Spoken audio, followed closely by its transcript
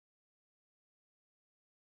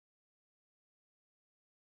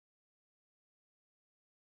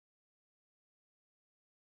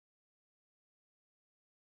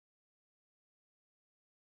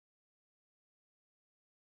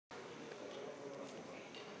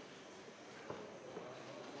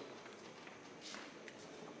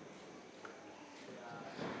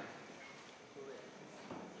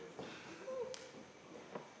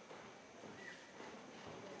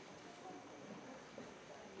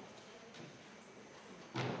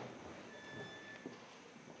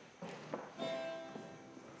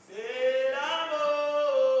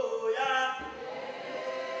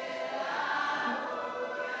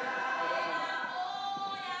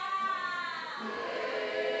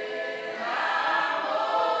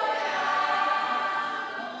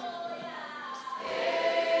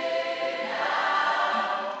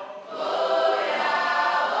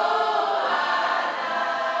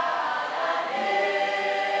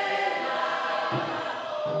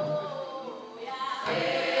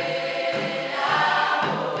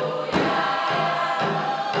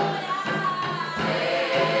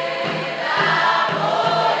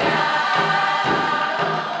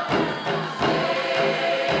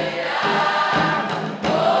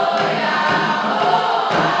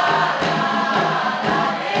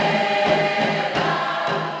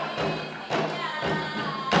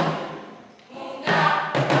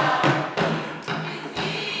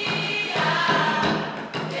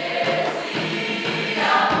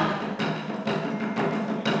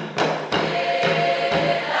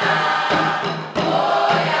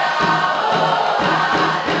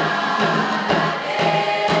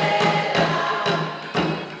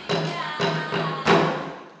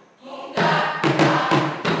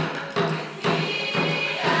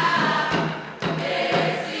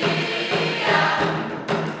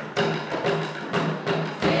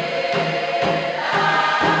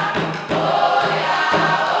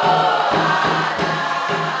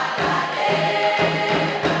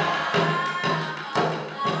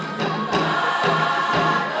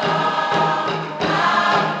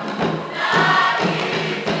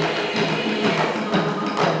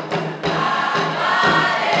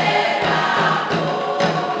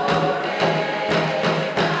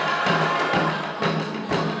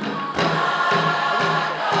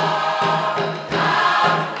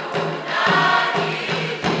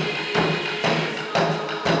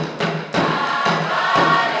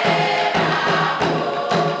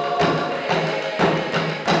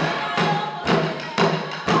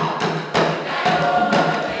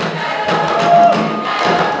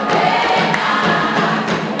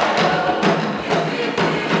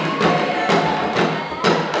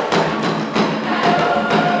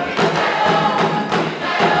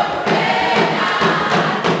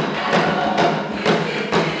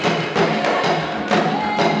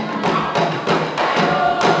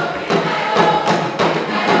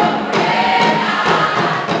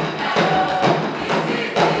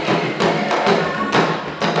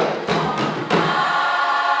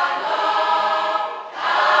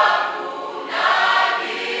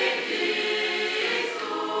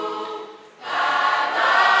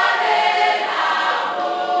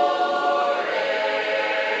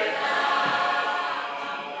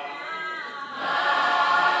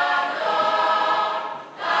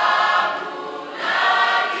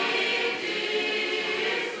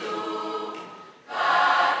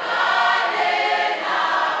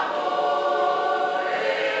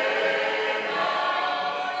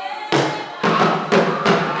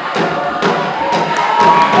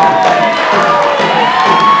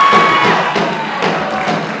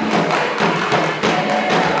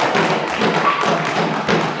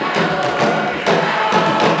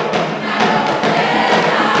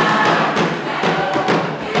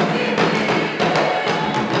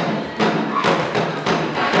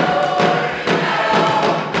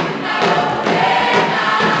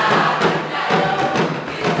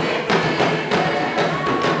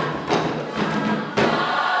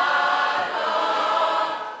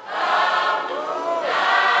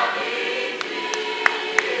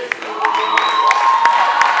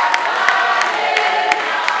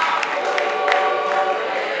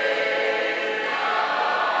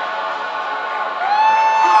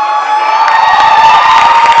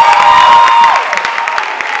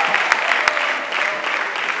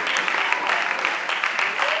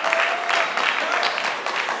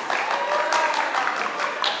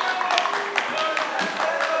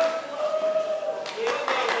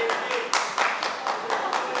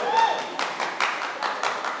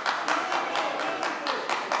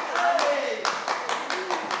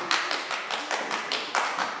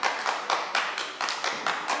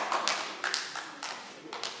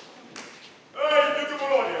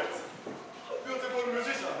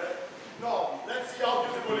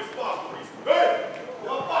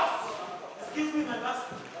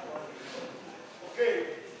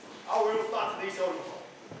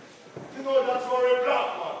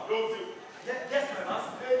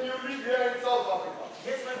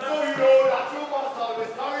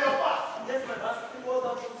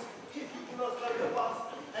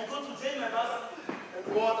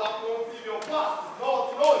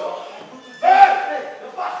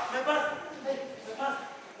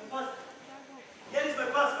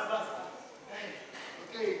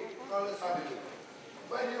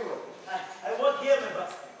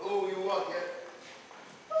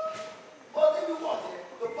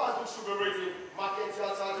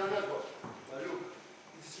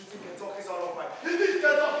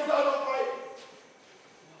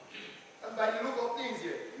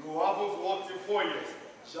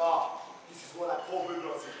Sure. This is what I call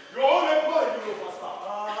vigilance. You're all employed, you know,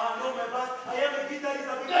 Pastor.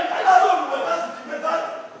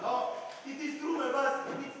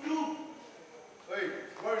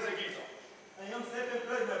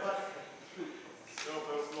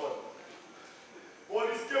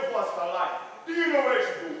 stay for us for life. Do you know where you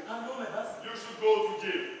should go? I know my boss. You should go to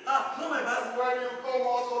jail. Ah, no my boss. When you come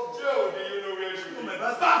out of jail, do you know where you should No go? my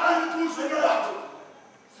boss. Start and you should go back.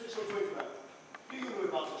 Section 29. Do you know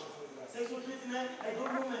about Section 29? Section 29? I don't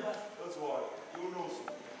know my boss. Don't worry, you know so.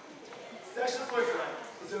 Section 29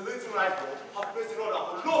 is a little rice board. I've placed an order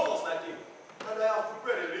for law force like him. And I have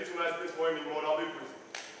prepared a little rice place for him in Monabe prison.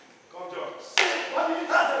 Come, John. What did you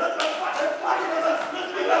say?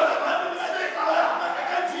 I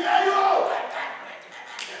can't hear you!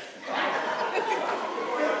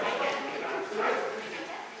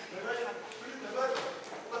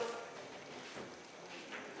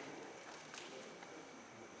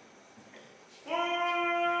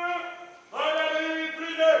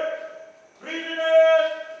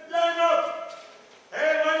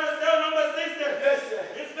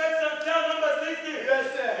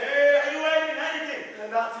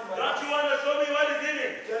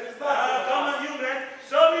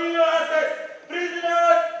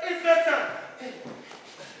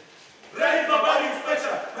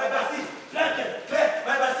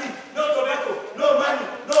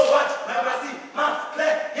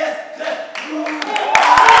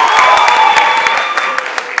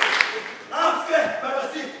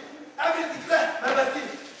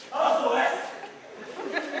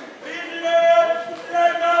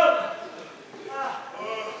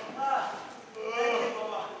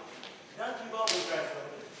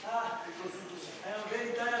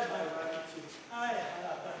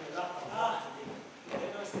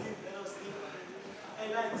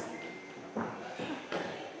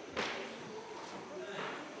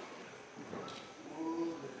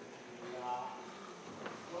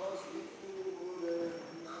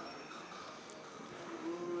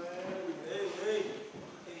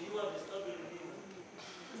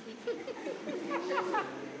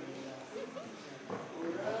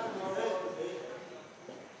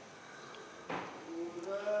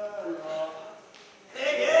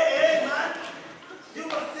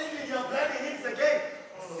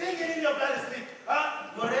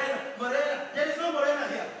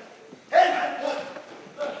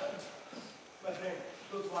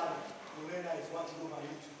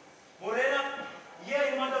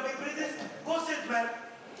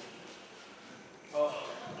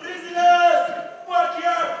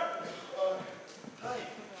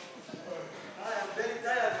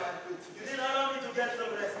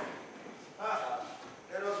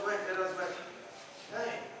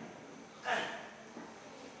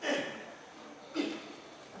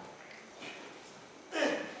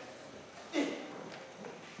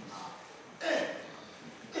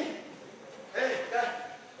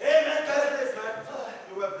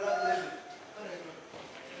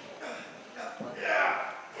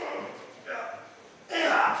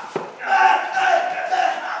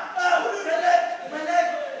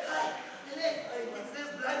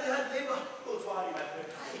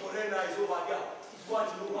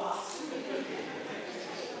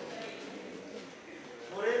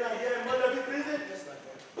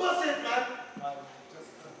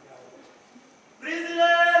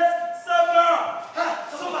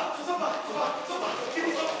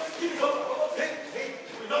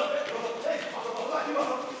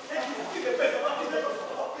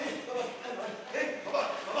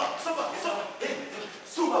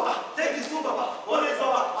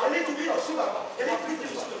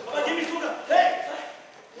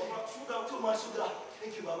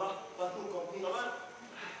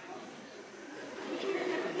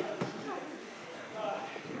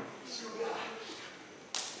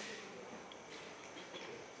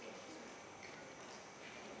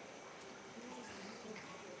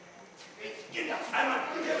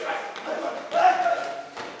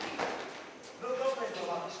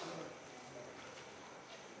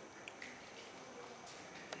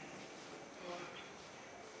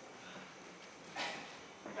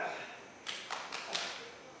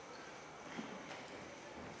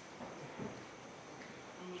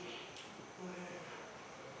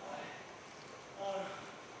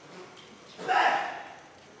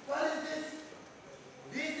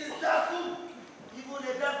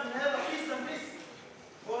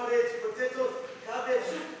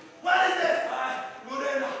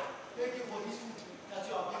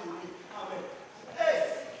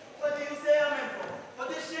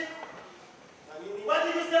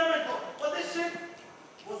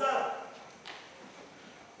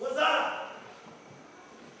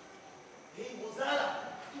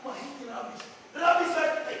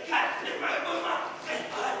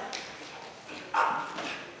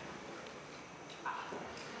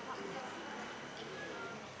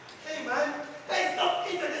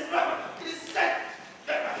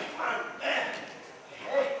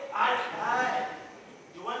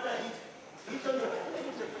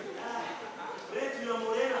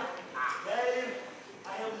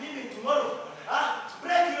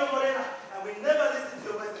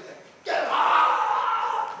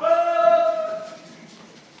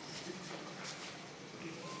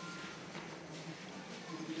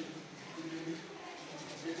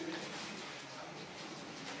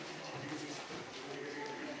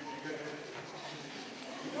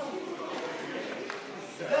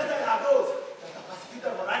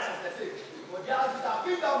 our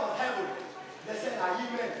kingdom of heaven. Blessed are ye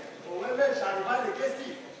men, for when men shall rebel against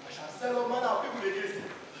thee, I shall send all manner of people against thee.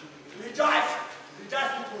 Rejoice,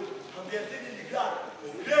 rejoice people, and be exceeding the ground.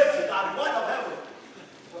 Great is the reward of heaven.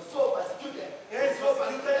 For so persecuted,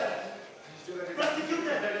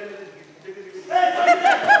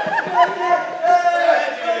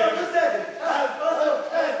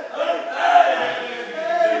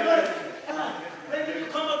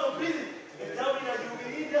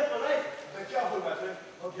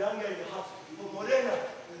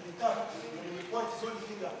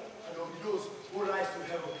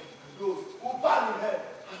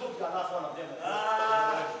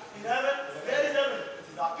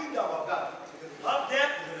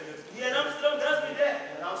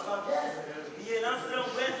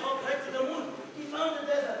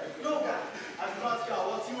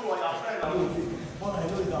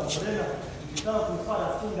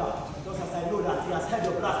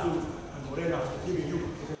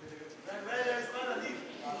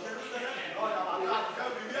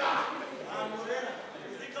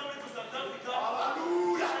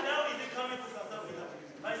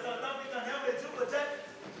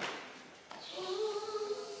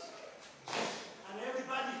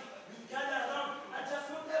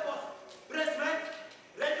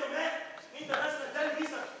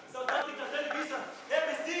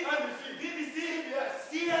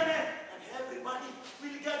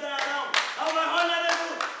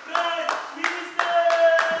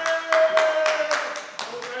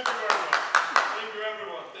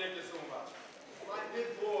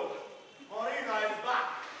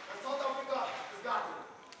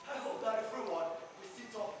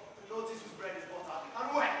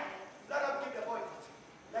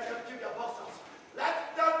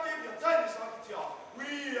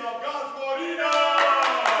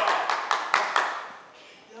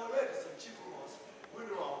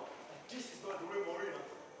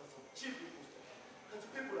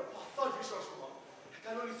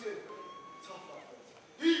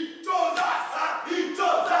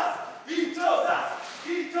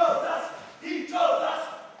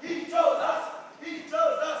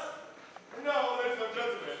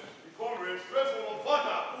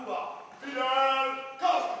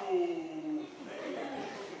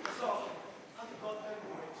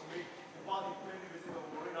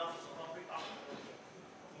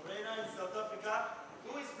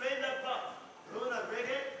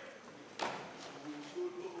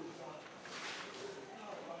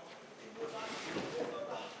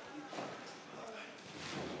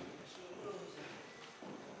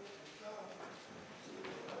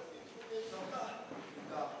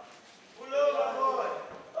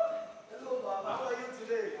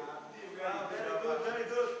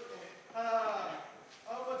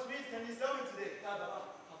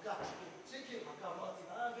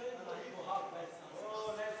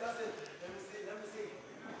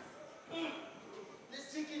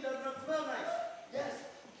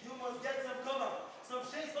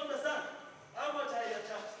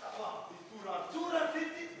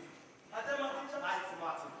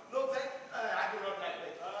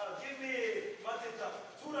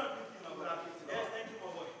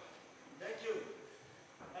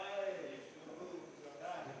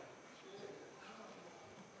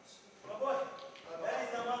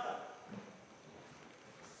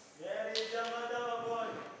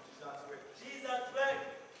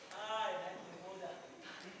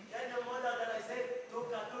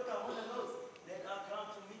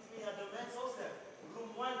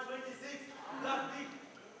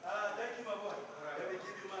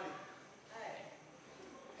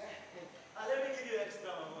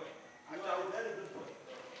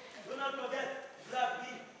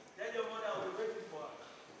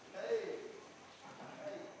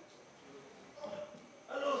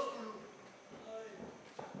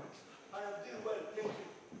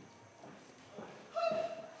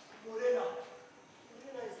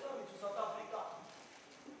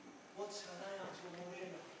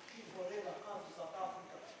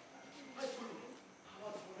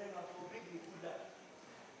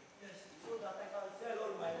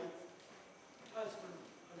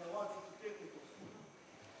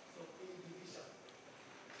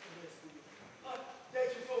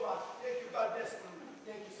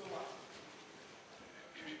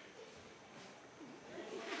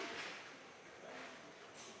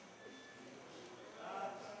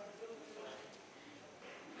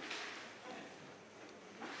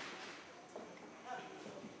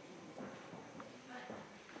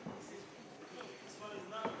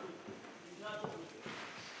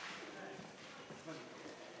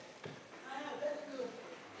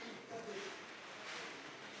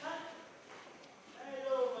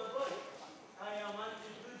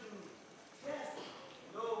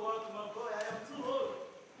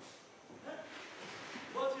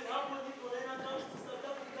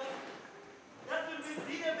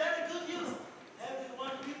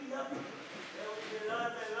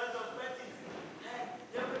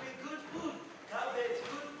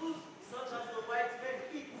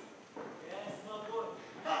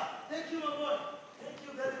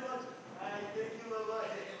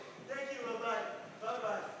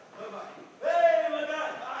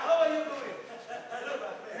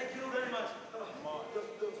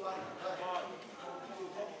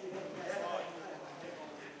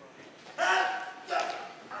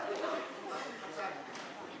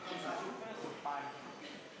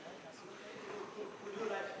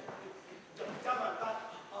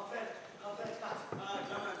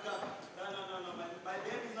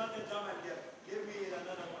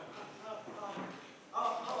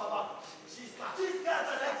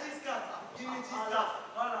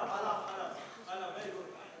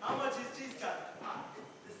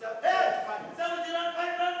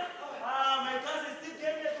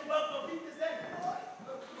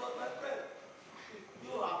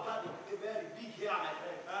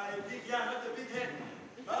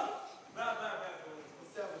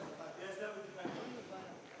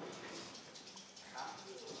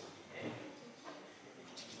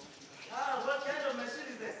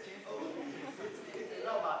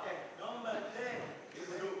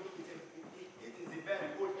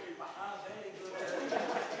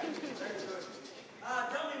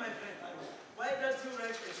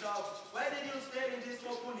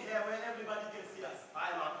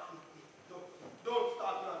 Hi, man. Don't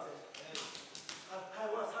start nonsense.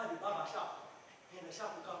 I once had a barber shop in the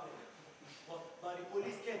shop company, but the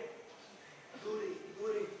police came. They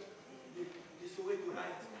saw way to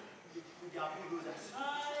right with their bulldozers.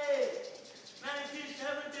 Hey,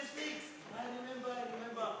 1976. I remember.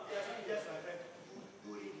 Yes, my friend.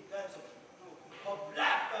 During the times of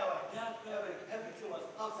black power. Everything was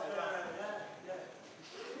upside down.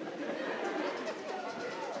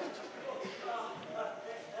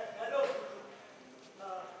 Hello.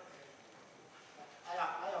 I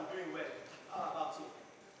am doing well. How about you?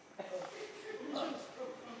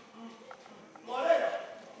 Morena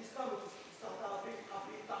is coming to South Africa.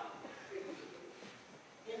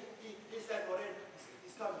 He said Morena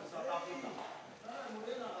is coming to South Africa.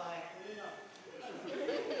 Morena.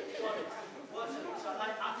 What shall I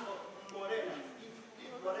ask for Morena?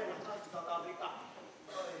 If Morena comes to South Africa,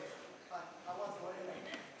 I want Morena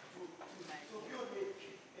to build me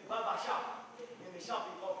a barber shop in the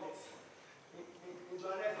shopping complex in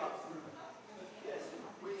Johannesburg. Yes,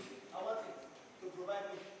 I want it to provide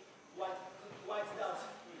me white dance.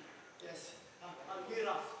 Yes, and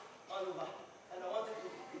mirrors all over. And I want it to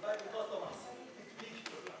provide me customers. It's big.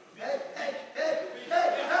 Hey! You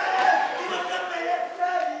don't got my head,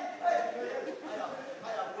 Daddy!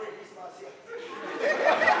 I am going Christmas here.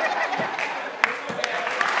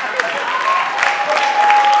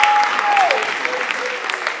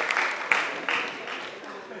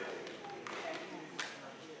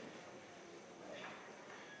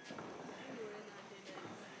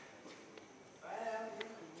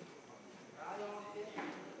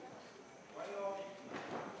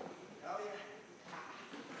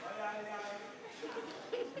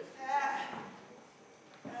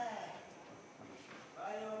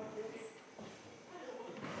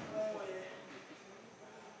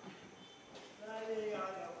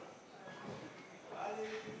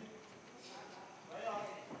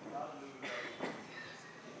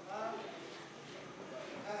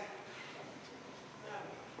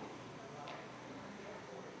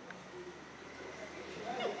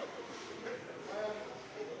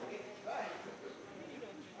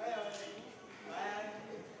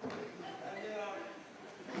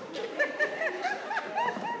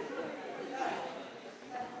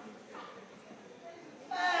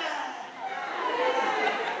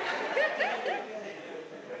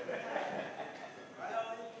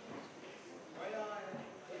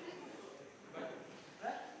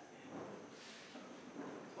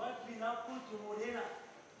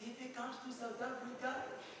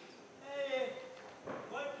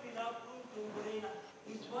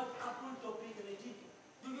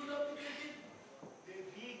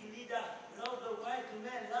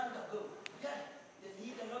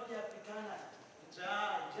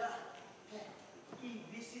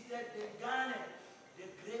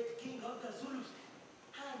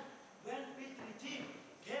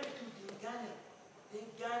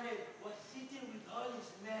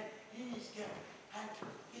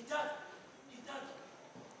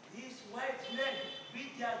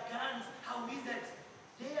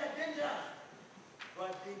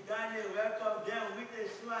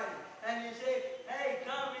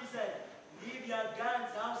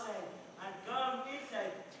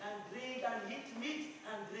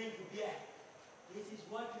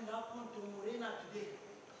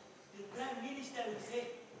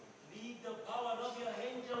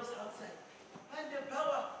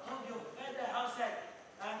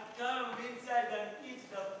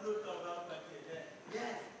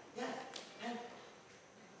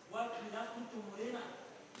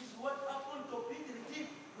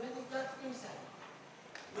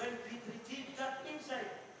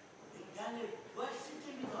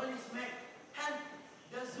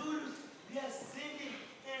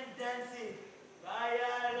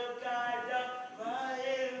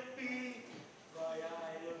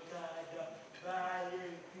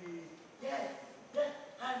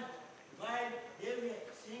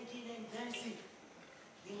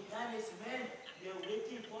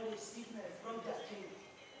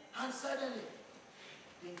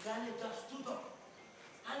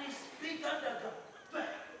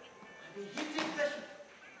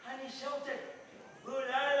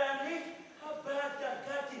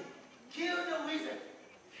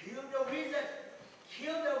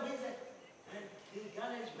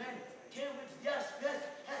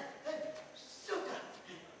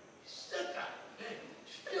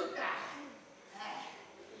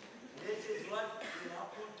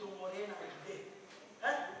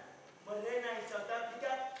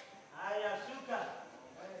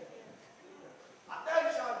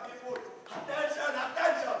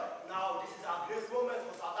 Attention! Now, this is our great moment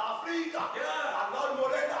for South Africa. Yeah. And not more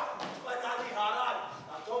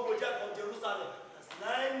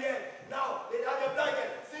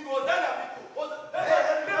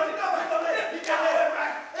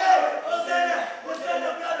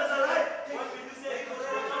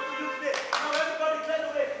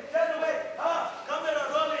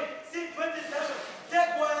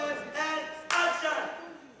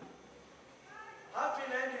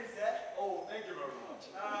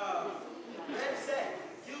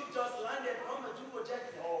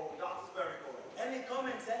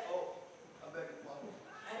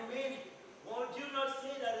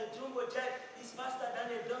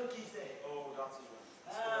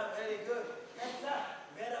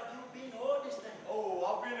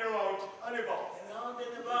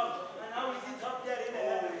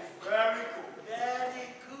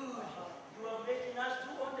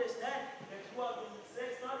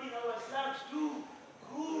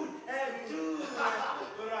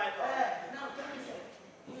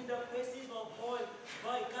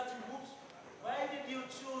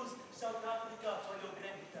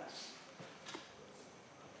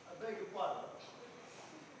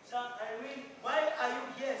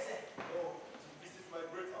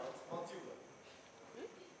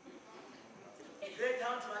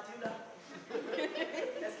not Matilda.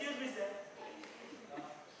 Excuse me, sir.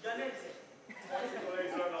 Your name, sir?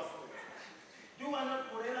 You are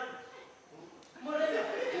not Morena? Morena?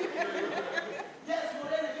 Yes,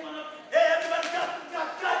 Morena. You are not. Hey, everybody, cut!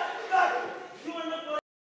 You are not Morena.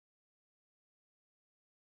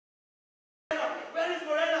 Where is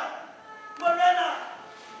Morena? Morena!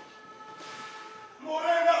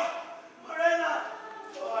 Morena! Morena!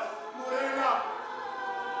 Morena!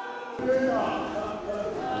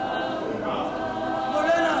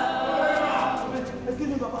 Morena! Excuse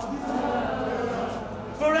me, Papa.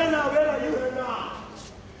 Morena, where are you? Morena!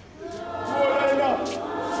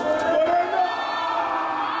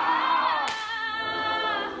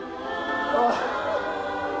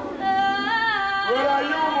 Where are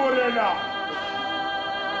you, Morena?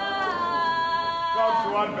 Come to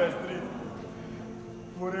 1 verse 3.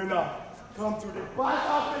 Morena, come to the back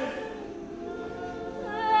office.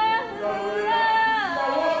 Come, Morena.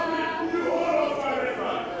 Come on, please. You hold on to my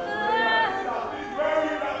river. Where are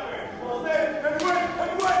you laughing? Stay and wait.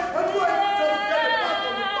 Just get the pass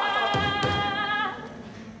from the back office.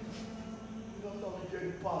 You don't tell me get the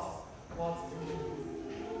pass. What's in you?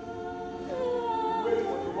 Wait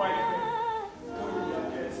for the white man. Come in your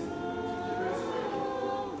guest. The best way.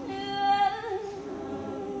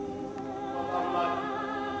 I'm like,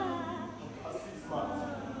 6 months.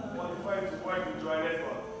 Qualified to work with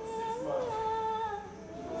Johannesburg. 6 months.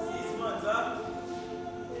 6 months, huh?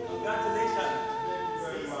 Congratulations.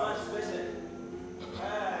 Very 6 much. months special.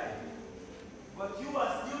 Hey. But you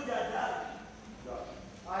are still their dad.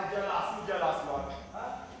 I'm jealous, man.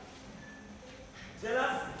 Huh?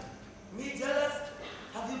 Jealous? Me jealous?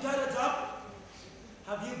 Have you got a job?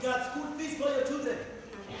 Have you got school fees for your children?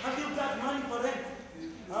 Have you got money for rent?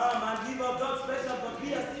 Man, give up God special, but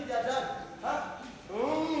we are still their dad. Huh?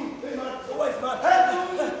 Hey, man. Always, man.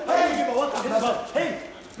 Hey, give a what? Hey!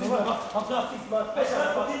 This is my boss. I'm just 6 months.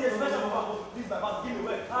 Special, Papa. This is my boss. Give me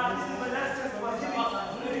away. This is my last chance, Papa. Give me.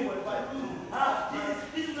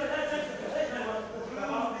 This is my last chance. Hey, my boss. My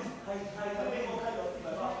boss, please. I can make all kinds of things,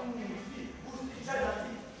 my boss. Boost the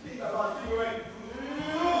charity. Please, my boss. Give me away.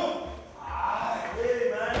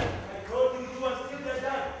 Hey, man. I told you you are still the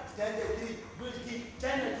dad. Stand the key. Which key?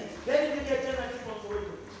 Charity. Where did you get charity from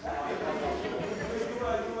Soweto? You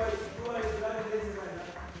are a bloody lazy man.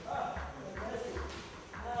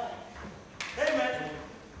 Hey man,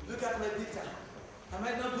 look at my picture. Am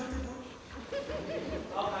I not beautiful?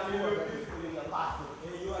 How can you look beautiful in the past?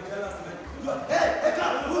 Hey, you are jealous, man. Hey,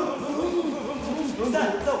 come!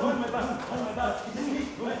 Stop, hold my back. It is me,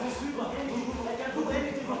 my sweeper. I can do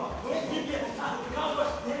anything, Papa. Yes,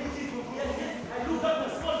 I look up the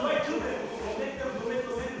small white children. Make them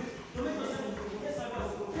tomato sandwich. Yes, I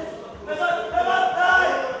was. Yes, my boss,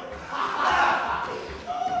 die!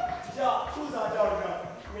 Who's our dog now?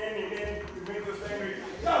 Many, tomato sandwich.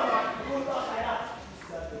 Come on, go talk like that.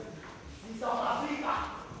 See South Africa.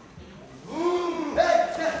 Hey!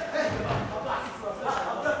 Papa, 6 months.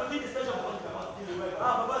 I'm just for the special one.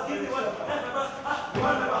 Papa, give me one. Hey, Papa. 1,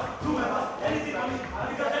 Papa. 2, Papa. Anything for me. Have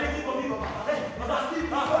you got anything for me, Papa? Hey,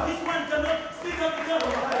 Papa. This one cannot speak up the job,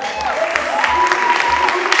 Papa.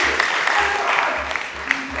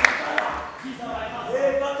 Hey,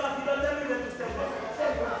 Papa, you don't tell me where to stand. You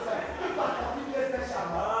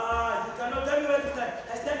cannot tell me where to stand.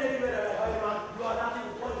 I stand anywhere that I want. You are nothing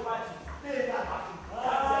to qualify to stay that happy.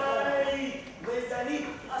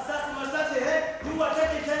 Hey, you are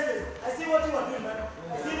taking chances. I see what you are doing, man.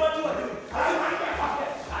 I see what you are doing.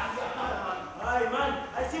 Hi, man.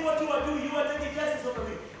 I see what you are doing. You are taking chances over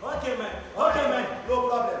me. Okay, man. No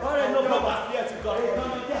problem. All right, no problem. Yes, you got it.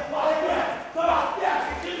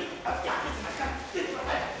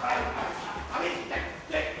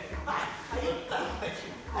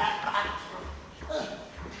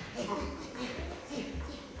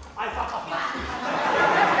 I fuck up.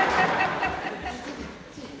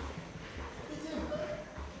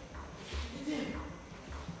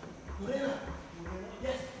 Morena.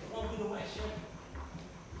 Yes, the one with the white shirt.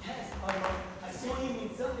 Yes, I saw him in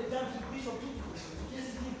self-defense with Bishop Jude. Yes,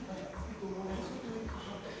 it's him. Speak to Morena.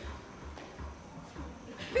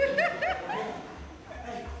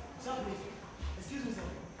 Hey, stop me. Excuse me, sir.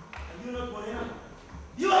 Are you not Morena?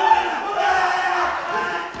 You are Morena!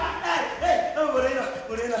 Hey,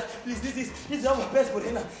 Morena, please, this is our best,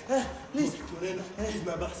 Morena. Please, Morena, this is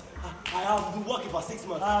my boss. I have been working for 6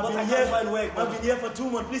 months, but I can't find work. I've been here for 2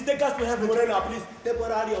 months. Please take us to heaven. Morena, please.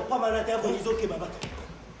 Temporary or permanent heaven is okay, Baba.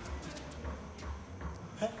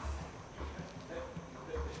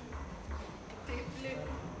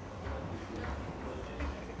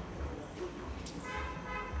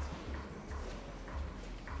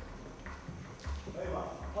 Hey, man.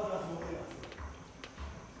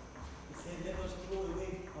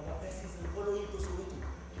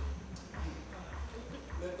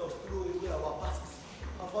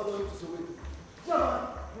 follow him to Soweto. Come on,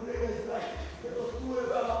 Murena is right. Let us do it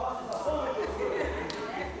where our passes are following to Soweto.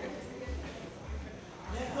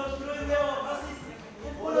 Let us do it where our passes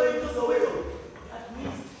and follow him to Soweto. That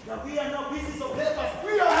means that we are now pieces of papers.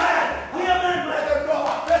 We are men! We are men, Let them know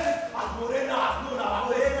our places as Morena has known our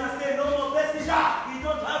places. Morena say no more places. Yeah. We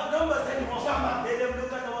don't have numbers anymore. Yeah, man. Let them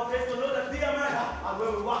look at our face to know that we are men. And when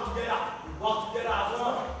we work together as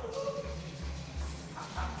one.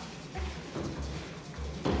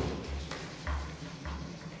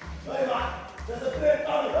 Hey man, there's a plane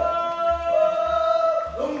coming.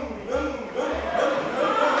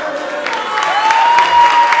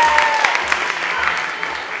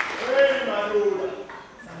 Hey Maduda.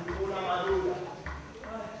 Sanibona Maduda.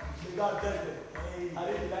 May God bless them. Hey. I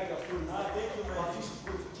really like your story. Thank you, man. But you should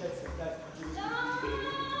go to church sometimes.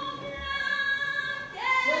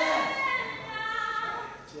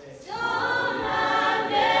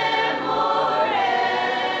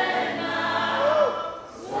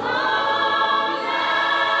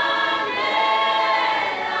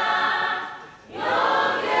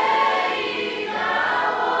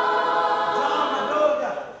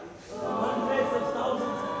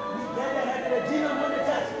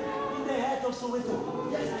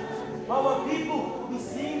 Our people, we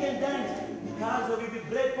sing and dance because we will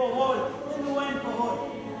break for all and we went for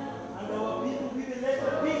all. And our people, we will let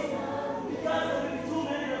the peace because there will be too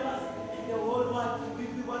many of us and the whole world will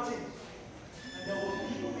be watching. And our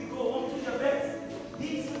people will go home to their beds.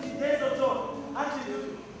 These will be days of joy. Auntie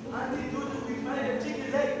Dudu will find a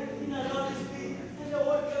chicken leg in a rubbish bin and the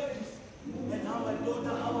whole cabins. And our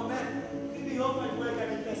daughter, our man, will be home and work at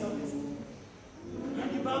the place office.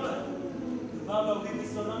 And the Baba will be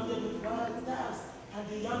surrounded with wild stars and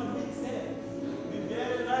the young men there. We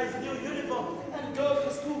wear a nice new uniform and go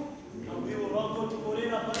to school. And we will all go to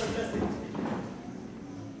Morena for the blessing.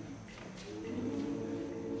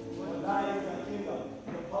 For thy is the kingdom,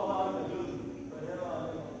 the power and the glory, forever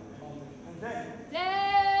and ever. And then,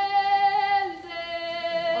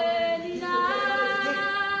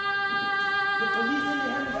 the police in the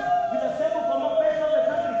hands will assemble from all parts of the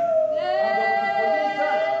country. And there will be police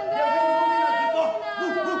guards.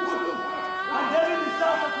 And there will be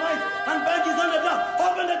sound of lights and bank is on the door.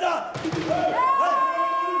 Open the door.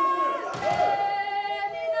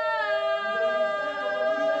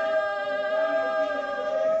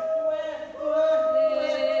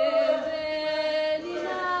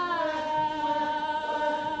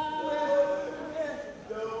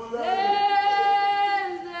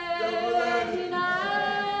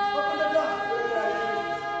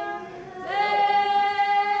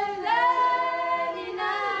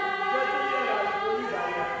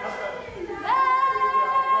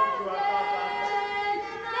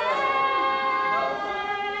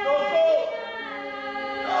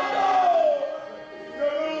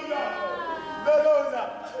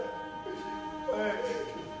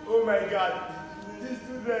 Oh my God, these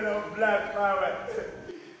children of black power.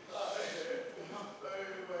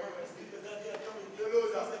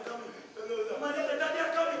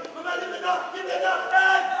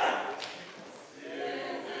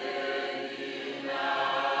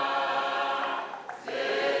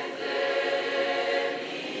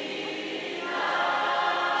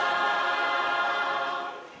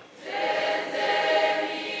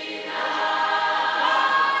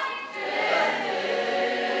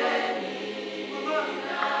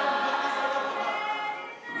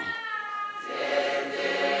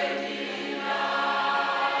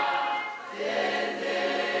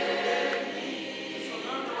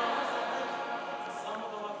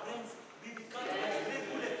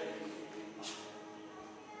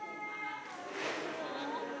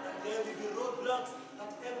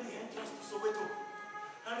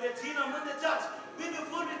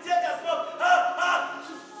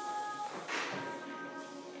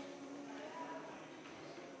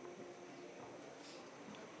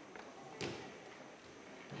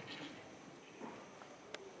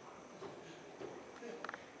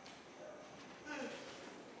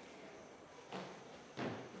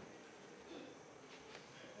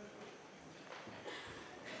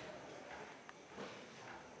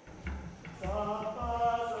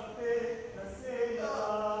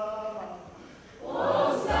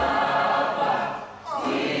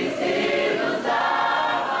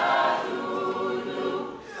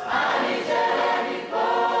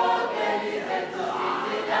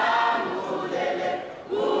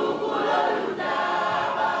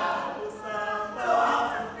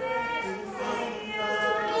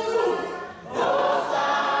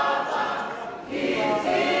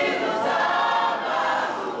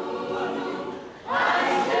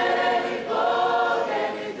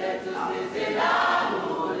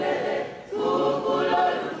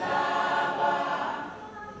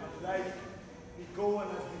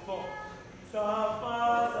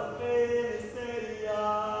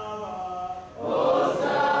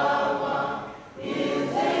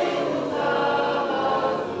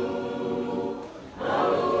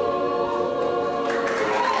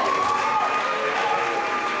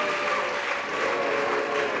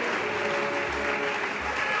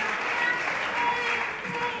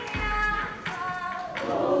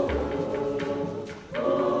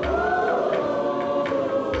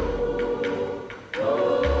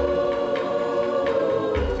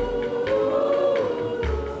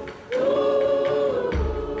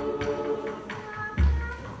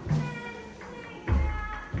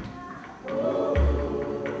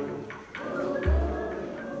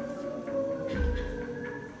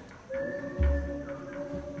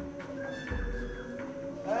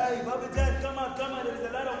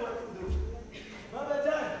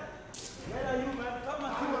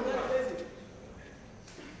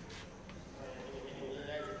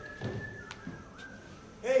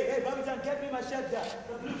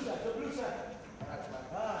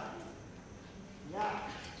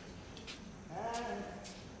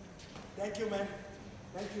 Thank you, man.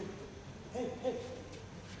 Thank you. Hey, hey.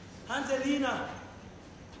 Angelina.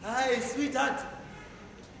 Hi, sweetheart.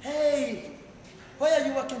 Hey. Why are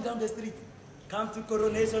you walking down the street? Come to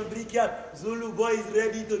Coronation Brickyard. Zulu boy is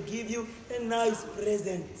ready to give you a nice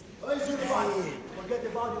present. Hey, Zulu boy. Forget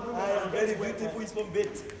about the women. I am very beautiful. It's from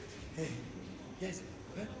bed. Hey. Yes.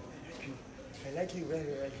 Huh? I like you very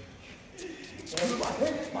well. Zulu boy,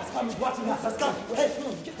 hey, Pascal is watching us. Pascal, hey.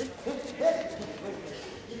 Hey.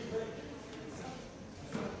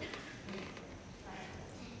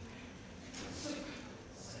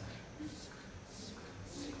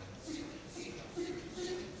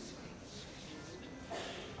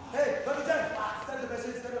 Hey, Captain! Start the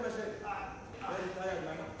machine, start the machine. Very tired,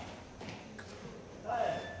 man.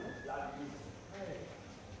 Tired. Hey.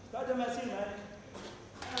 Start the machine, man.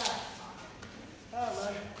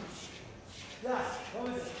 Man. Yeah, come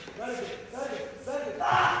with it. Very good, very good, very good.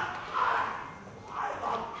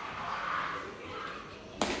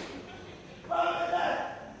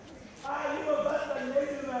 You a bastard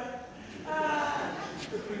lazy, man.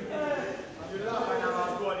 You laugh when I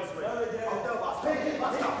was going this way. I'll tell Pascal. Hey,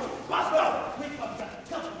 Pascal. Pascal! Quick, Pascal.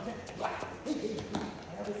 Come. Hey.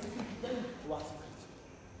 I have a secret to tell you. What secret?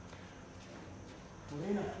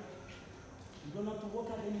 Morena, you don't have to work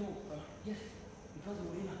out anymore. Yes, because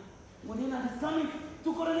Morena is coming to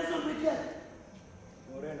Coronation Brigade.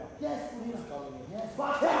 Morena. Yes, Morena. Is coming. Yes,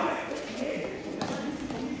 Pascal. Hey.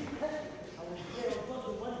 I will play on top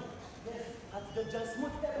of the money. Yes, at the Just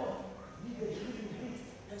Smooth Airport. We were living beat,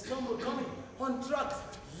 and some were coming on trucks.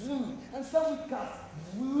 Zoom. And some with cars.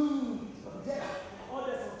 Zoom. There,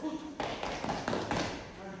 others on foot.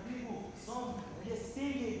 And people, some were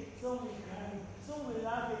singing, some were crying, some were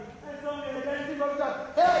laughing, and some were dancing on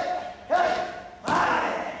top. Hey!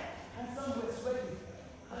 Hi! And some were sweating.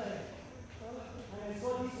 Hi. And I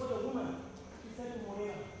saw this other woman. She said to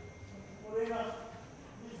Morena,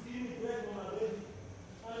 please give me bread for my baby.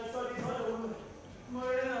 And I saw this other woman.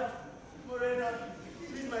 Morena,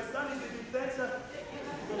 please, my son is in detention.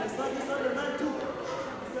 And I saw this other man too.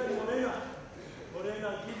 He said, Morena,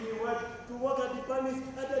 give me work to work at the permits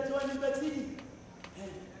at the Johannesburg City.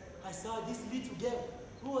 And I saw this little girl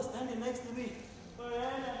who was standing next to me.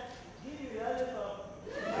 Morena, give me the other car.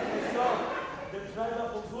 And I saw the driver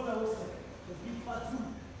from Zola was the big fat Zulu.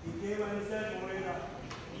 He came and he said, Morena,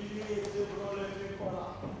 give me a problem in color.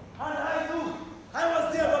 And I too, I was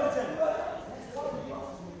there, Bobby Chen. I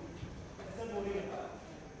said,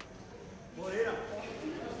 Morena,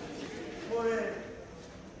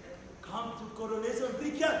 come to Coronation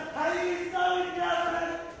Brickyard. He's coming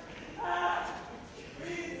down.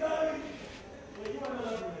 He's coming. Wait, you want to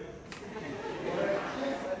love me?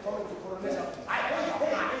 Coming to Coronation.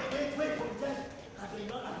 Wait, Bobby Chen. At the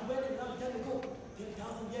wedding long time ago,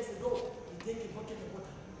 10,000 years ago, he take a bucket of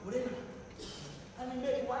water. Morena. And he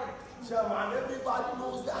make wine. Chairman, everybody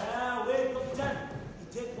knows that. Ah, wait, Captain. He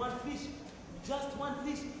take one fish, just one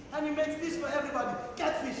fish, and he makes fish for everybody.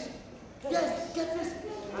 Catfish. Yes, catfish.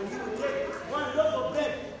 And he will take one loaf of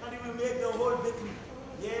bread, and he will make the whole bakery.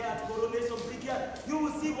 Yeah, at Coronation Brickyard, you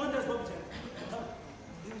will see wonders, Captain. Come,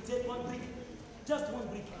 he will take one brick, just one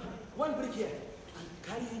brick here, and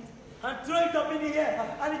carry it, and throw it up in the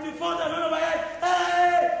air, and it will fall down over my head.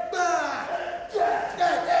 Hey! Bah!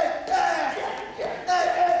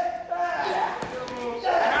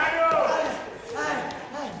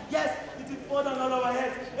 Yes, it will fall down all over my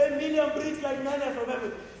head. 1 million bricks like Nana from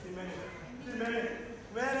heaven.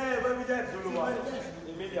 Many, baby dad. Zulu boy. A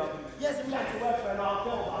million. Yes, a million. To work, man. I'll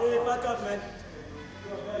tell Pascal. Hey, back up, man.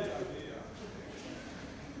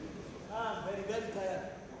 I'm very, very tired.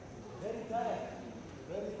 Very tired.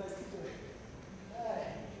 Where is my secret? Hey.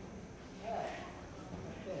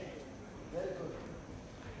 Very good.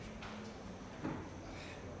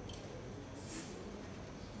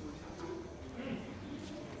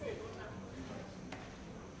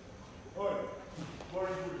 Oi, where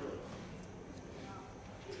is Zulu?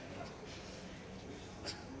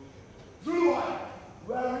 Zulu boy,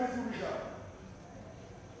 where is Zulu?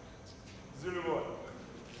 Zulu boy,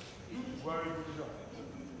 where is Zulu?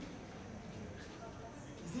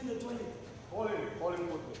 He's in the toilet. Call him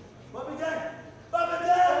quickly. Bobby Dan!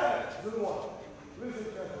 Zulu boy, listen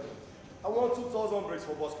carefully. I want 2,000 bricks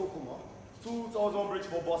for Boss Kokuma, 2,000 bricks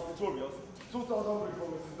for Boss Petroleus, 2,000 bricks for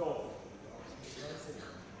Mrs. Dawes.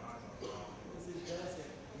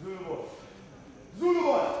 Zulu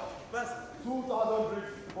boy. Bas. 2,000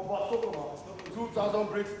 bricks for Boss Kokuma, 2,000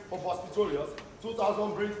 bricks for Boss Petroleus,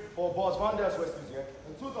 2,000 bricks for Boss Van Der West Museum,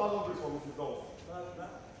 and 2,000 bricks for Mrs. Dawes.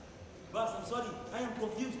 Boss, I'm sorry. I am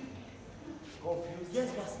confused. Confused? Yes,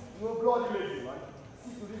 boss. You're a bloody lady, man.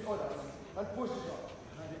 Stick to these orders and push it on.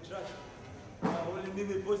 And the trash. Then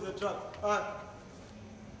we will push the truck.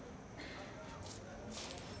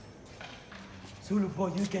 Zulu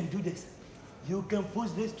boy, you can do this. You can push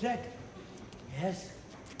this truck. Yes.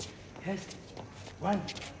 Yes. 1,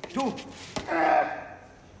 2.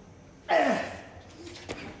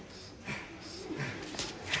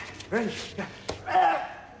 Ready?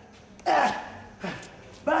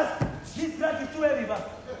 Bas, this truck is too heavy, Bas.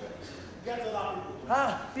 Get to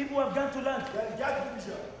that people. People have gone to lunch. Then get to the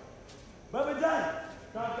show. Baba John.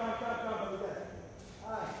 Come, Baba John.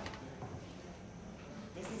 Hi.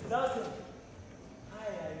 Mrs. Dawson. Hi, I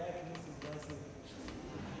like Mrs. Dawson.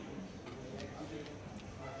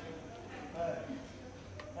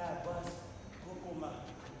 Bus, Kokoma,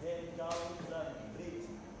 then down the bridge.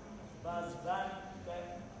 Bus, van,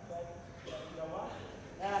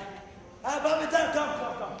 Baba John, come.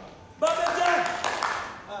 Baba John!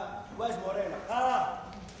 Where's Morena?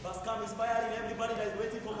 Bus come is firing everybody that is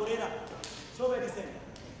waiting for Morena. Show where they send.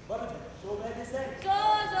 Baba John, show where they send.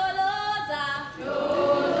 Zozoloza,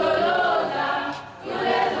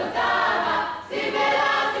 Kulezutama, Sibela,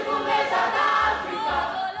 Sikume, South Africa.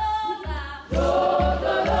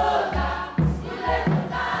 Zozoloza,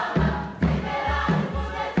 Kulezutama, Sibela,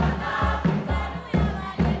 Sikume, South Africa.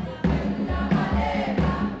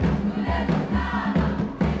 Yamaleka, Kulezutama,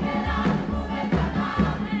 Sibela, Sikume, South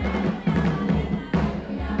Africa.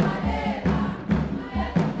 Yamaleka,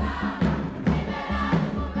 Kulezutama, Sibela,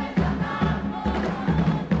 Sikume, South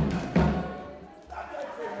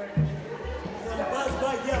Africa. Bus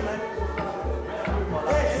by here, man.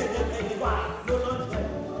 Hey. No, don't try.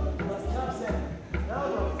 Bus come, sir. Now,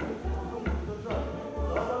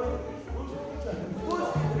 push.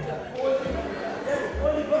 Yes,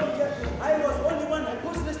 only one. I was only one. I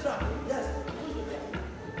pushed this truck. Yes.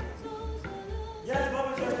 Yes, Baba,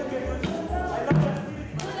 you can do this. I love that spirit.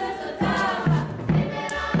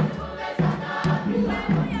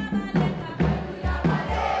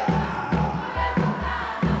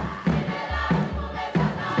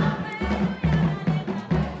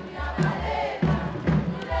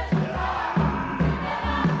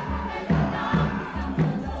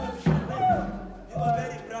 You are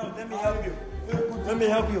very proud. Let me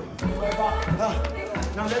help you.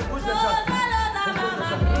 Now let's push the truck.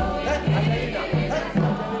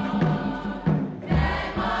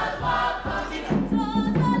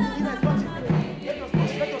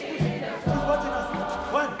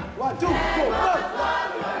 One, two, go.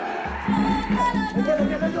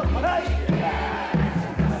 Again, let's go. Right.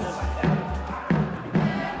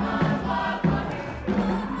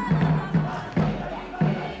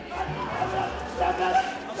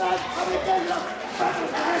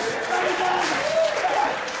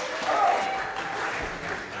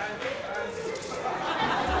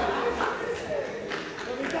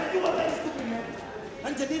 You were very stupid, man.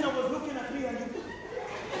 Angelina was looking at me and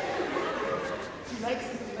she likes it.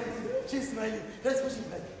 She's smiling. Let's push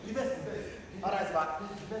it back. Reverse. All right, back.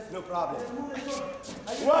 No problem. 1,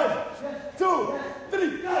 2,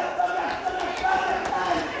 3.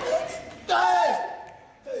 Hey!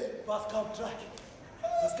 Bus come track.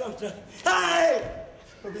 Hey!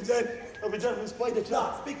 Obijan, we spoiled the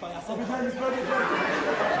truck. Speak for yourself. Obijan, we spoiled the truck.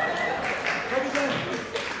 Obijan.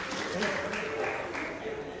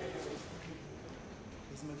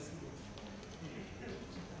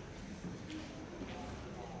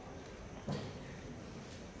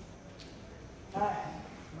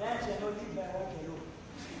 Imagine no leave by walk alone.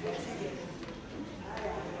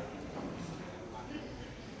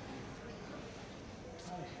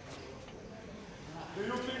 Do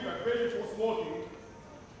you think I'm ready for smoking?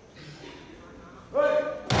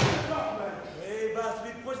 Hey, boss, we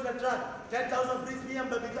push the truck. 10,000 bricks, me and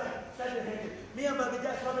Baby John. Me and Baby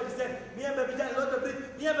John, somebody said. Me and Baby John load the bricks.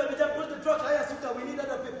 Me and Baby John push the truck. Higher Suka, we need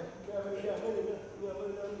other people.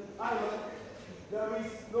 There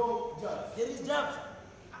is no judge. There is jobs.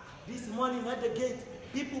 This morning at the gate,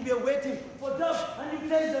 people were waiting for jobs and you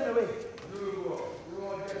chase them away.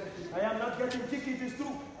 I am not getting ticket, it's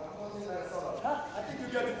true. I think you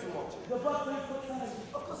get it too much. The boss says what time?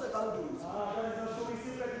 Of course I can't do it. That is not so we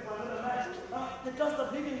see ready for another match. The cost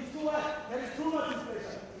of living is too high. There is too much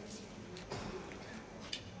inflation.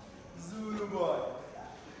 Zulu boy.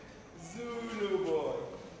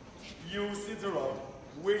 You sit around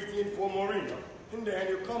waiting for Morena. And then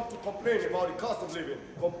you come to complain about the cost of living,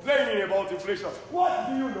 complaining about inflation. What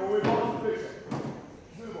do you know about inflation?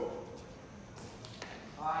 Zulu boy.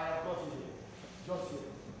 I have got you here. Just here.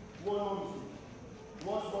 One more mistake.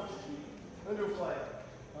 One small chicken, and you'll fly.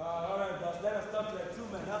 All right, boss. Let us talk like two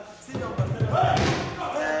men. Sit down, boss.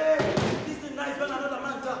 Hey! This is nice when another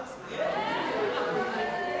man talks.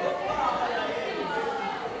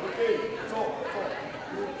 Okay, talk.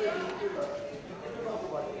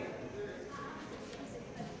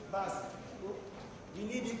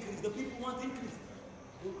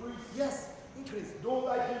 crazy? Don't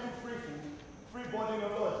I give you free food, free boarding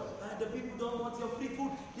and lodging? The people don't want your free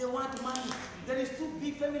food. They want money. There is too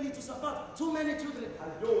big family to support. Too many children. I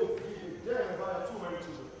don't give a damn about too many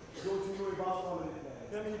children. Don't you know about family planning?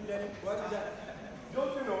 Family planning? What is that?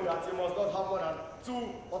 Don't you know that you must not have more than 2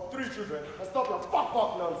 or 3 children and stop your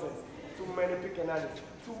fuck nonsense? Too many pick and nannies.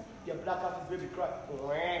 Your black cat is baby cry.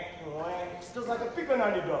 It's just like a pick and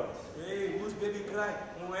nanny dog. Hey, whose baby cry?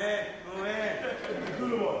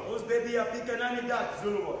 Zulu boy. Whose baby a pick and nanny dog?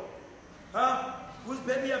 Zulu boy. Huh? Whose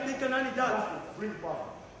baby a pick and nanny dog? Bring back.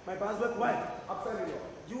 My passport, why? I'm sending you.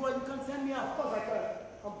 You can't send me Of out. course I can.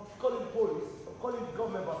 I'm calling the police. I'm calling the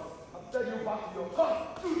government bus. I'm sending you back to your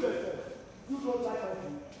car. Do yourself. You don't like my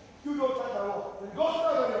food. You don't like my work. Then go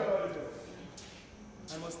stand on your body.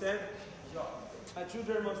 I must have. Sure. My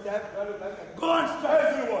children must have. Go on, strike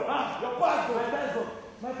everyone. Your passport. My passport.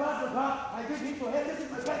 My passport, huh? I give it to her. This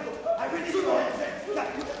is my passport. I give it to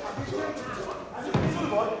her.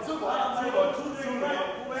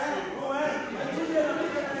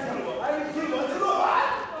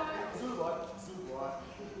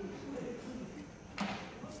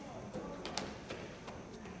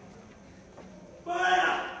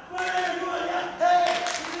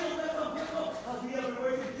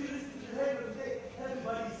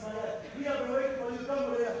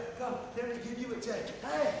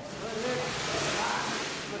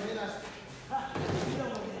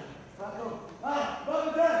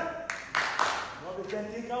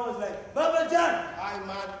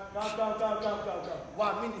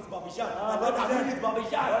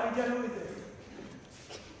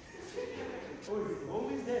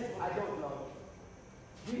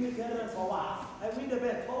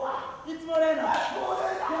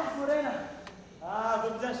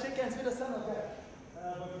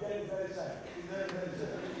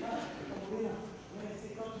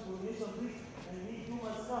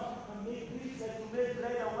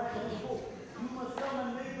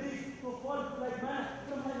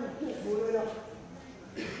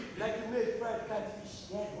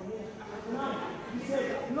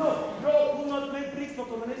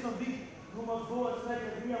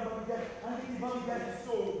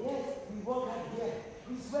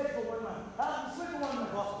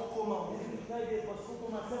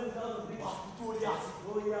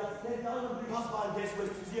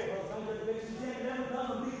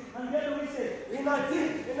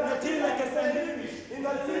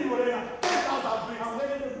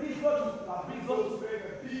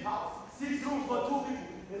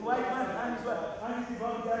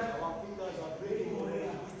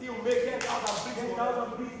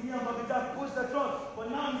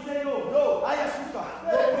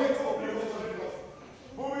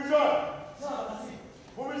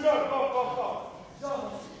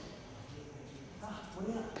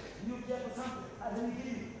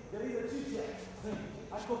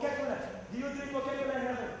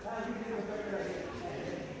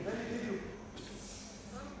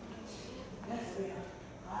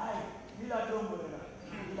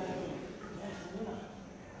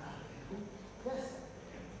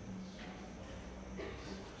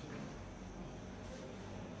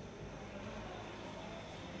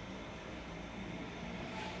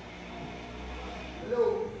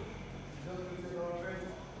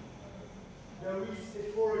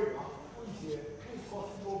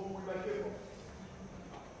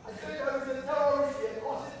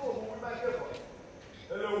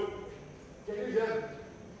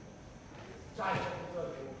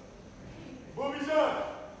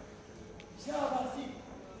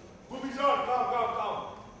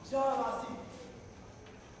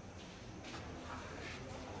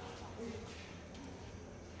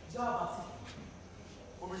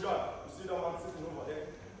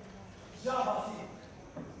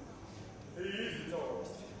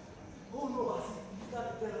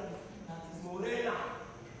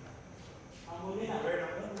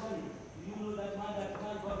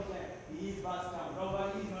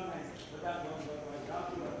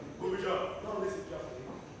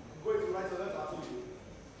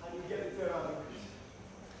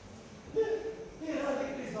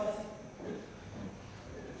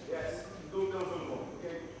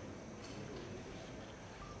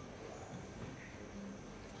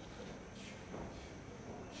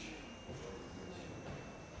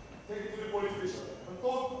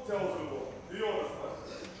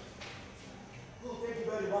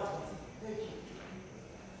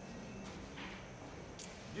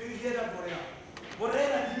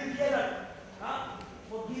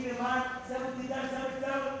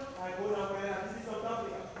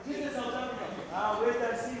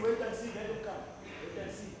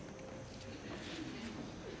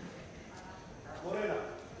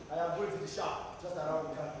 going to the shop, just around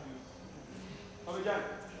the corner. Abijan,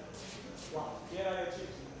 here are your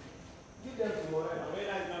chips. Give them to Morena.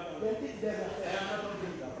 Morena is not Then hungry. teach them that I am not hungry.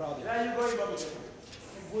 I'm proud of Where are you going, Abijan?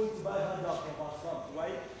 I'm going to buy handout from our shop. Why?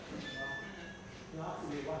 You ask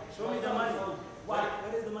me why. Show me the money. Why?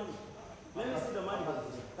 Where is the money? Let me see the money.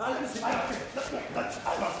 Let me see.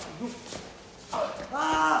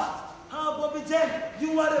 Bobby Jen,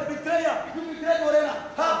 you are a betrayer. You betrayed Morena.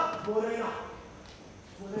 Morena.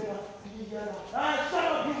 Shut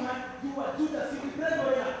up, you man. You are Judas. You betrayed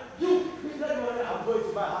Morena. You betrayed Morena. I'm going to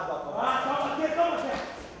buy handout from our shop. Come again.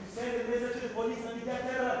 You send a message to the police and you get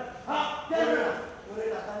terror. Terror.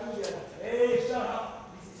 Morena, can you hear that? Hey, shut up.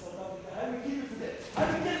 This is South Africa. I will kill you today.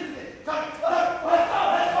 Come.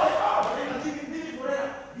 Morena, leave it, Morena.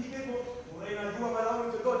 Morena, you are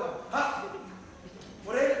allowing to go down.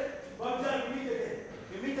 Morena, Babjan, we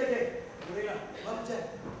meet again. Morena, Babjan.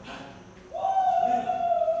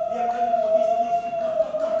 We are coming for this police. Come.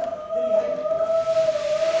 Let me help you.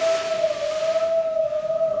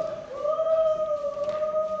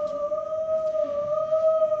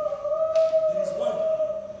 There is 1,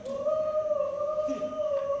 2, 3,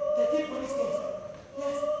 13 police cars.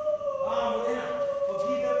 Yes. Morena,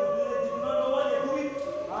 forgive them. They do not know what they are doing.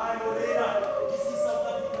 Morena, this is South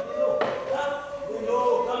Africa. They know. They know.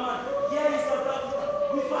 Come on. Here is South Africa.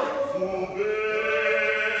 We fight.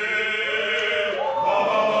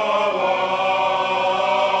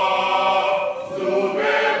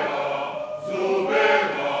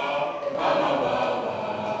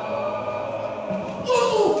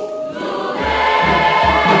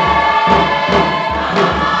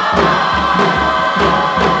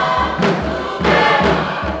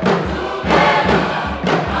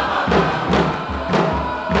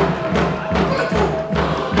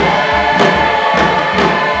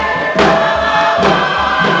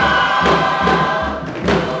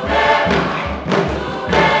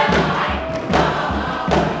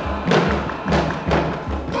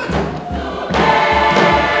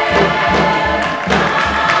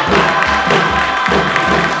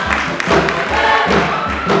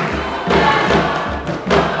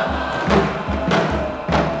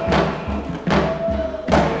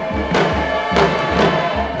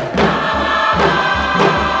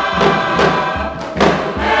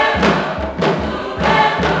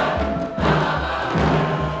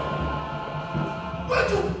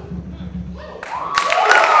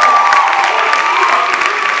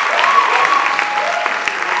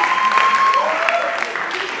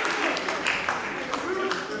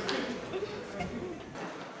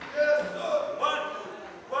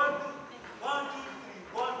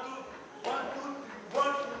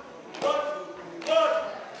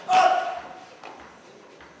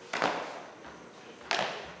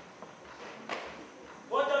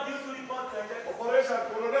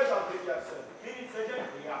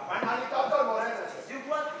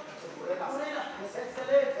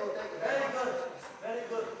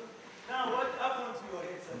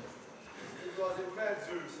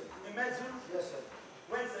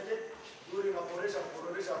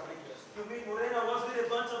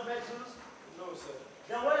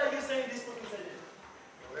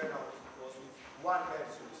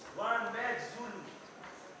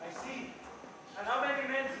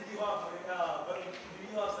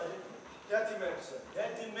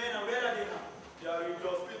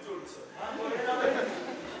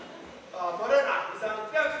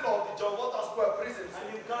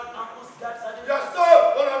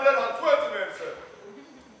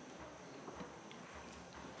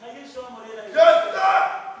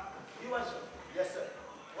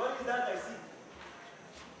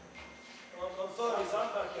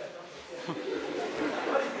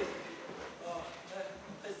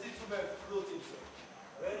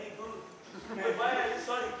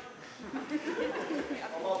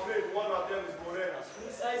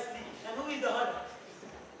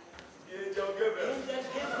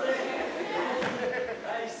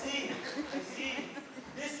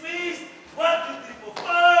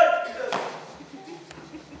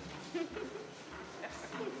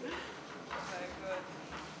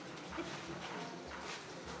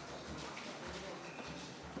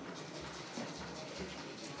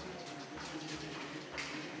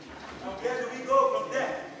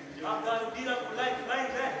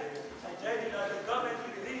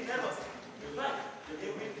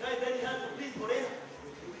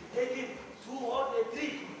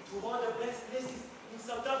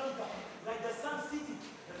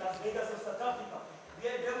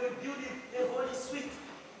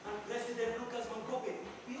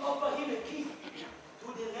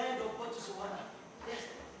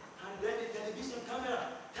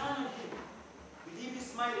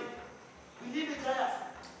 Will you be jealous?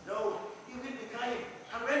 No, you will be crying.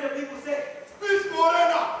 And when the people say, Speech,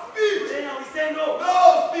 Morena! Speech! Morena, we say no.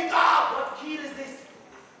 No! Speak up! What kill is this?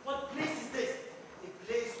 What place is this? A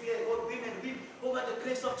place where old women weep over the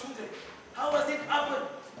graves of children. How has it happened?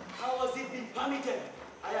 How has it been permitted?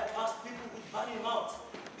 I have asked people with burning mouths,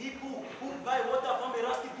 people who buy water from a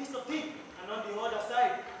rusty piece of tin. And on the other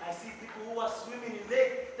side, I see people who are swimming in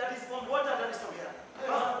lake that is from water that is from here.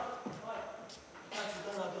 That is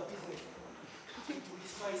none of your business.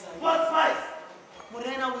 What spice?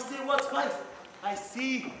 Morena, we say what spice? I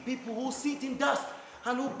see people who sit in dust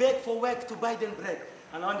and who beg for work to buy them bread.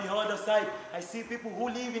 And on the other side, I see people who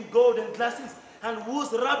live in golden glasses and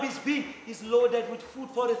whose rubbish bin is loaded with food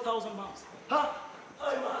for 1,000 mouths. Huh?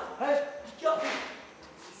 Hey man, hey, be careful.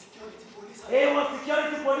 Security police. Hey, what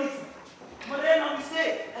security police? Morena, we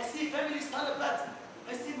say, I see families stand apart.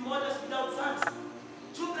 I see mothers without sons,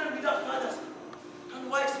 children without fathers, and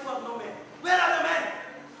wives who have no men. Where are the men?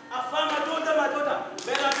 Afar, my daughter,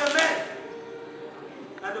 where are the men?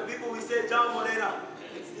 And the people will say, John Morena,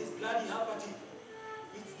 it's this bloody apathy.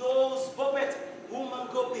 It's those puppets, woman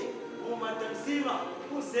copy, woman Tanzima,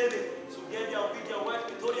 who say it. Together with their white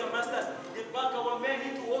Victorian masters, they back our men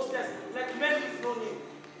into hostels like men with no name,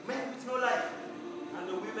 men with no life. And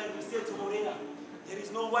the women will say to Morena, there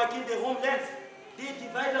is no work in the homelands. They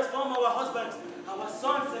divide us from our husbands, our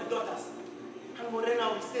sons and daughters. And Morena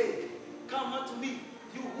will say, come unto me,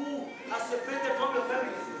 you who are separated from your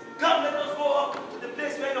families. Come, let us go up to the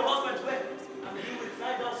place where your husbands were. And we will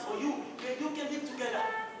find out for you where you can live together.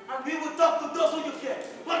 And we will talk to those who you fear.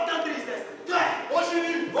 What country is this?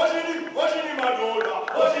 Washington, my daughter.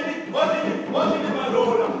 Washington, my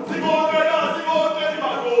daughter. Sigotela,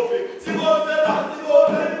 my daughter. Sigotela, my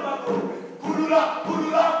daughter. Kurula,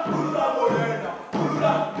 Morena.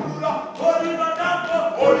 Kurula. Oliva Tambo,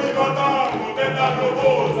 teta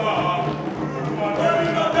robosa.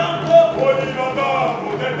 Oliva Tambo,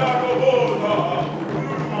 teta robosa.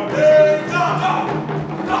 Hey,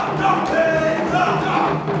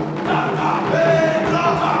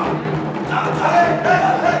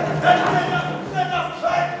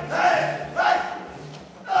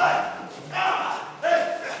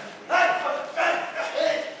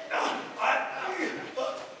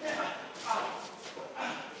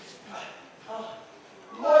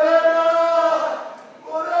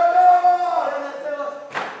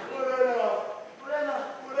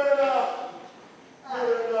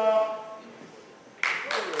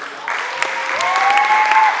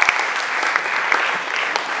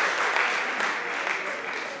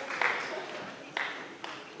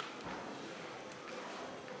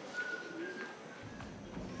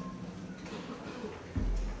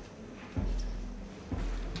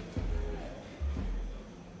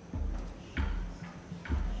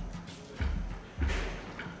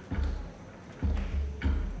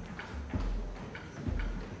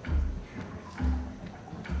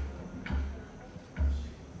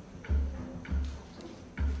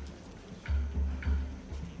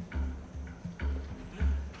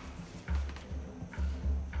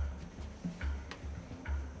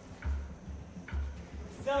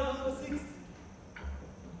 Cell number 6.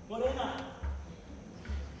 Morena.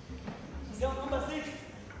 Cell number 6.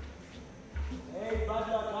 Hey, bad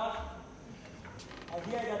luck, huh? I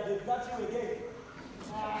hear that they've got you again.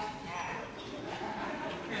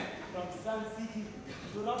 From Sun City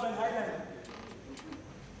to Robben Island.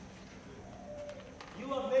 You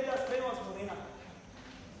have made us famous, Morena.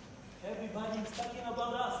 Everybody is talking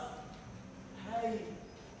about us. Hey.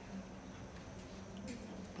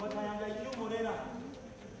 But I am like you, Morena.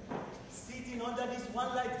 Sitting under this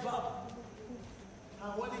one light bulb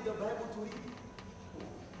and holding the Bible to read.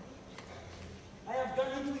 I have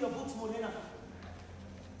gone into your books, Morena.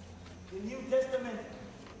 The New Testament.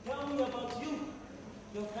 Tell me about you,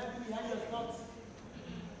 your family and your thoughts.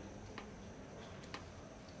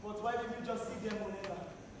 But why did you just sit there, Morena?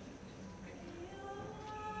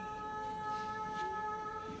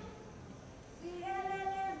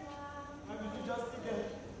 Why did you just sit there?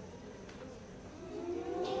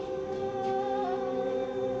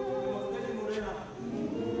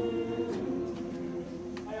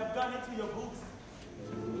 Into your books.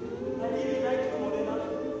 I really like you, Morena.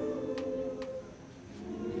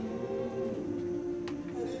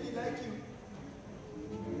 I really like you.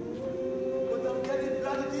 But I'm getting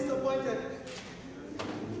bloody disappointed.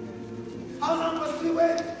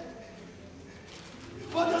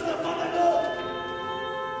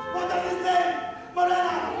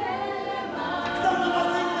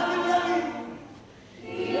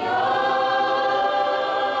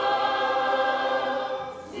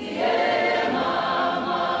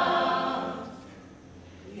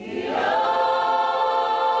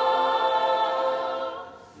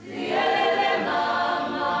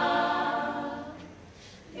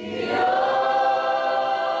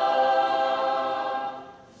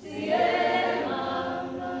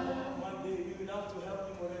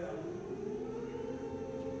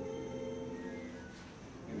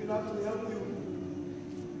 have to help you.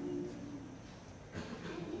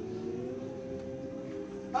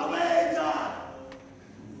 Awaita!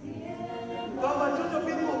 Baba, to the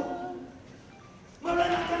people.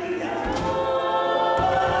 Morena, come here.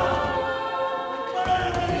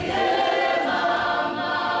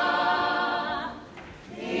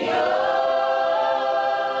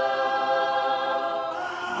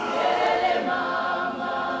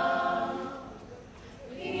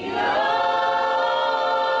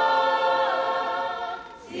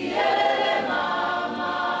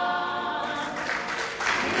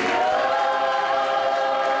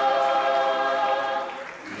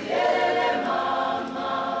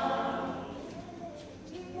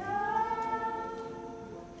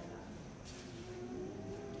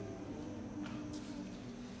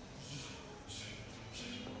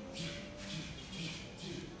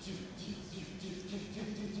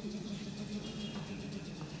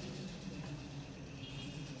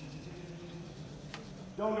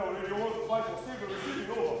 Don't know if you want to fight for civil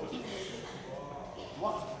receiving over.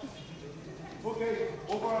 What? Okay,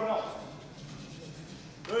 over and out.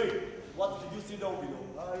 Hey, what did you see down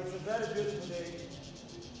below? It's a very beautiful day.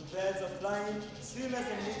 The birds are flying, swimmers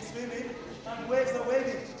and swimming, and waves are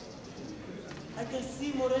waving. I can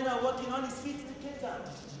see Morena walking on his feet to get down.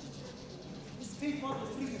 His feet must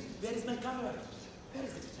be freezing. Where is my camera? Where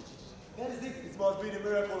is it? Where is it? This must be the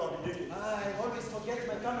miracle of the day. I always forget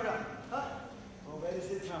my camera. Huh? Oh, where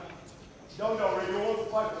is it now? Down there where you want to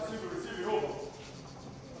fight for civil receiving over.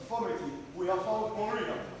 Affirmative, we have found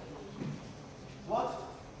Morena. What?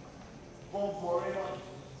 Bomb Morena?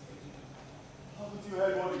 Haven't you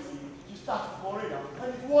heard what they say? You start with Morena,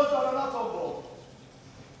 and it was than an atom bomb.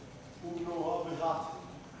 Oh no, how the heart.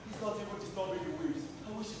 He's not even disturbing the waves.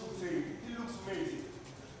 I wish you could say it. He looks amazing.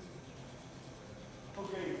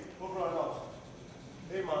 Okay, over and out.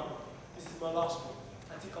 Hey man, this is my last one.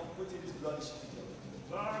 I think I'm putting this bloody shit together.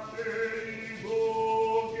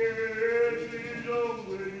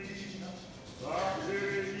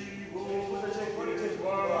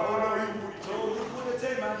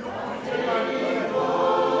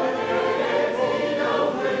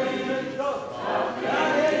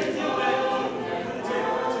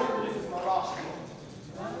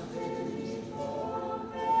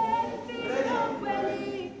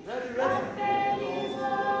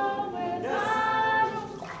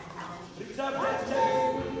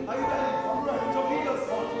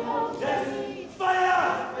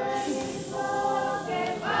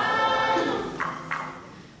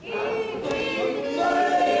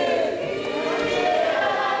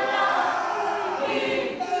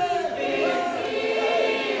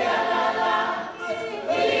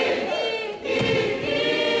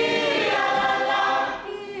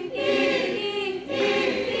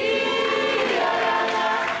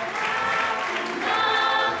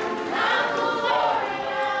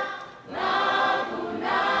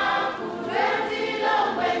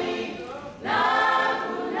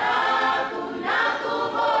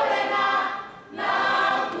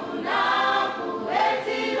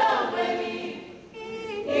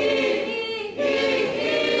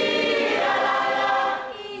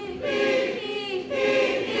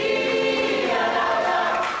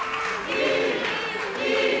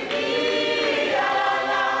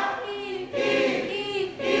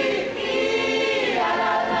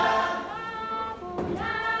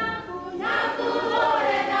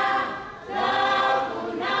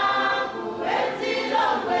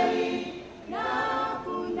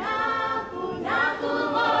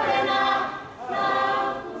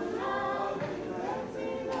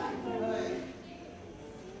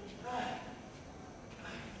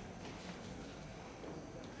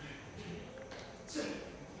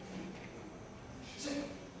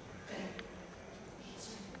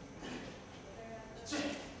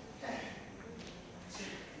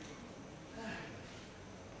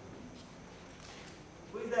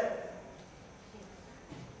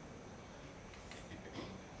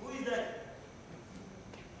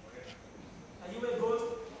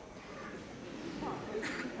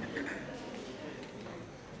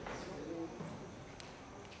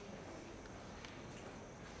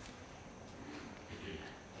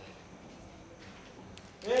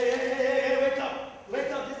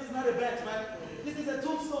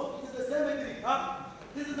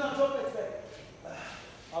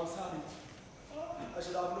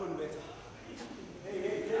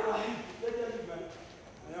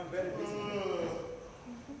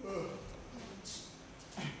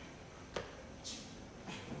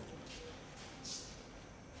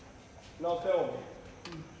 Now tell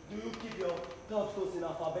me, do you keep your thought thoughts in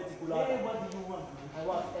alphabetical order? Hey, what do you want? I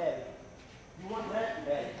want L. You want that?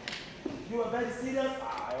 L. You are very serious?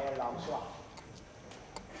 I Well, I'm sure.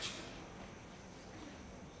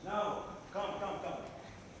 Now, come.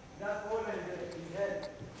 That hole in his head,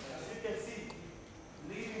 as you can see,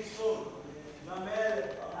 leaving stone. Mamel,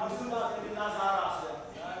 I'm still not in the Lazarus.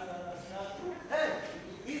 Hey,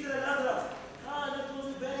 he's the Lazarus. That was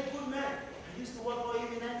a very good man. I used to work for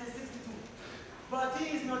him in 1962. But he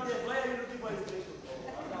is not dead. Why are you looking for his grave?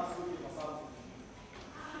 I'm not looking for something.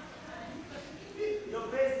 Your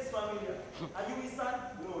face is familiar. Are you his son?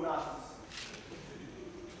 No, not.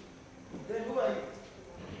 Then who are you?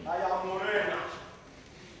 I am Morena.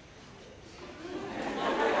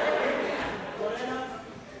 Morena?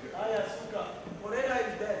 Suka. Morena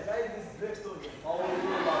is dead. Why is this gravestone here? Oh, no,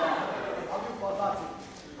 Baba. Have you forgotten?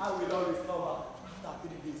 I will always come back after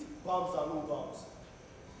 3 days. Bombs and no bombs.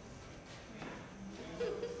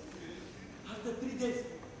 After 3 days.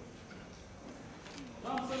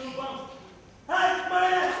 Bumps or no bumps? Hey,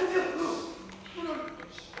 Morena! It's you!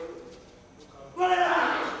 Morena!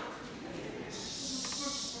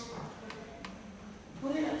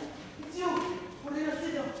 Morena, it's you! Morena,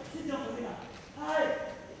 sit down, Morena. Hi!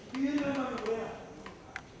 Do you remember me, Morena?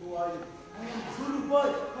 Who are you? I am Zulu boy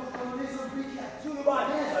from Mason Bridge. Zulu boy.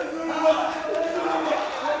 Yes. Zulu boy.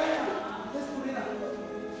 Yes, Morena.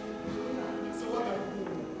 So what are you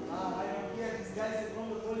doing? I am here. This guy is from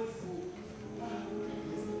the holy school.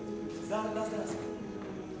 Lazarus.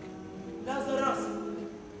 Lazarus.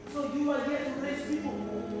 So you are here to raise people.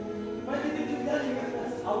 Why didn't you tell me at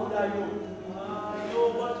first? How would I know? I know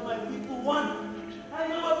what my people want. I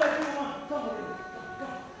know what my people want. Come, Morena.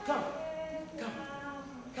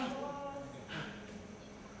 Come.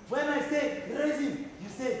 When I say raising, you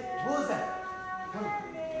say WOZA. Come.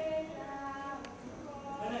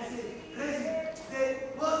 When I say raising, say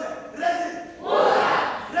WOZA. Raising. WOZA.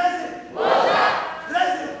 Raising. WOZA.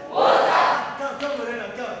 Raising. WOZA. Come, Morena.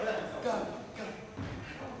 Come.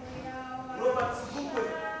 Robert Sukukwe.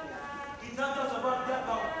 He taught us about that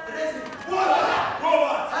power. Raising. WOZA.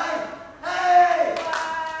 Robert. Hey!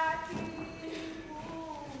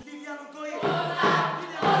 Lilian Okoye.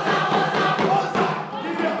 WOZA.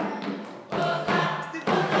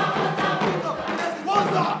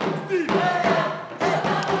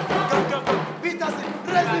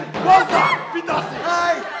 Peterson.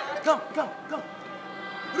 Hey! Come.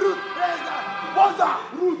 Ruth, raise that. WOZA.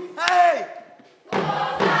 Ruth. Hey!